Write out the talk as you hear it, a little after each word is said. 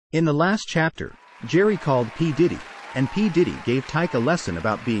In the last chapter, Jerry called P. Diddy, and P. Diddy gave Tyke a lesson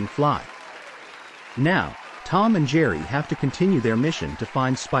about being fly. Now, Tom and Jerry have to continue their mission to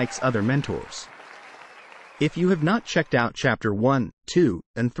find Spike's other mentors. If you have not checked out Chapter 1, 2,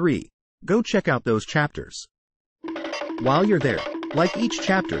 and 3, go check out those chapters. While you're there, like each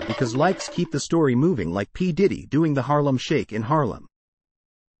chapter because likes keep the story moving, like P. Diddy doing the Harlem Shake in Harlem.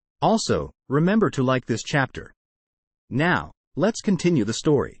 Also, remember to like this chapter. Now, let's continue the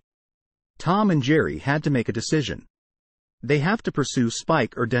story. Tom and Jerry had to make a decision. They have to pursue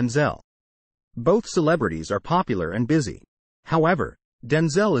Spike or Denzel. Both celebrities are popular and busy. However,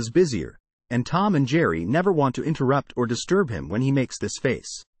 Denzel is busier, and Tom and Jerry never want to interrupt or disturb him when he makes this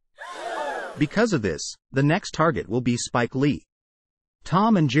face. Because of this, the next target will be Spike Lee.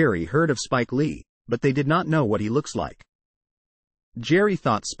 Tom and Jerry heard of Spike Lee, but they did not know what he looks like. Jerry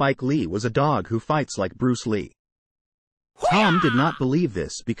thought Spike Lee was a dog who fights like Bruce Lee. Tom did not believe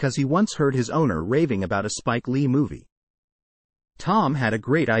this because he once heard his owner raving about a Spike Lee movie. Tom had a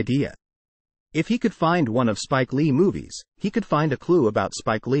great idea. If he could find one of Spike Lee movies, he could find a clue about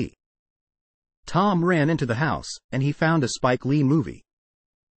Spike Lee. Tom ran into the house, and he found a Spike Lee movie.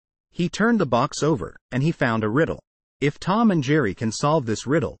 He turned the box over, and he found a riddle. If Tom and Jerry can solve this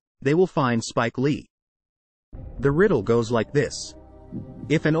riddle, they will find Spike Lee. The riddle goes like this.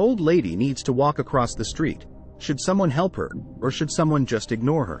 If an old lady needs to walk across the street, should someone help her, or should someone just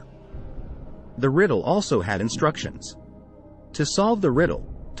ignore her? The riddle also had instructions. To solve the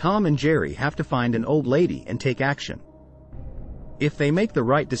riddle, Tom and Jerry have to find an old lady and take action. If they make the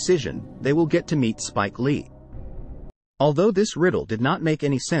right decision, they will get to meet Spike Lee. Although this riddle did not make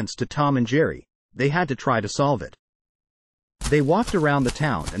any sense to Tom and Jerry, they had to try to solve it. They walked around the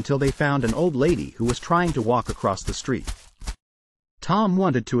town until they found an old lady who was trying to walk across the street. Tom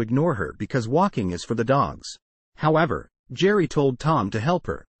wanted to ignore her because walking is for the dogs. However, Jerry told Tom to help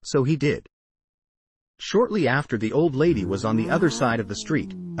her, so he did. Shortly after the old lady was on the other side of the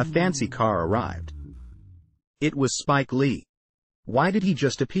street, a fancy car arrived. It was Spike Lee. Why did he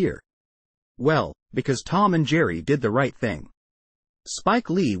just appear? Well, because Tom and Jerry did the right thing.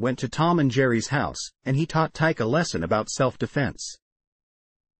 Spike Lee went to Tom and Jerry's house, and he taught Tyke a lesson about self-defense.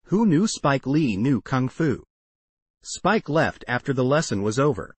 Who knew Spike Lee knew Kung Fu? Spike left after the lesson was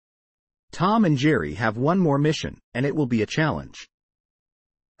over. Tom and Jerry have one more mission, and it will be a challenge.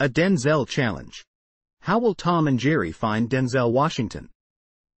 A Denzel challenge. How will Tom and Jerry find Denzel Washington?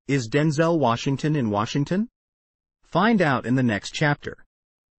 Is Denzel Washington in Washington? Find out in the next chapter.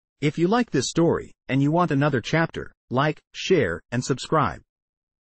 If you like this story, and you want another chapter, like, share, and subscribe.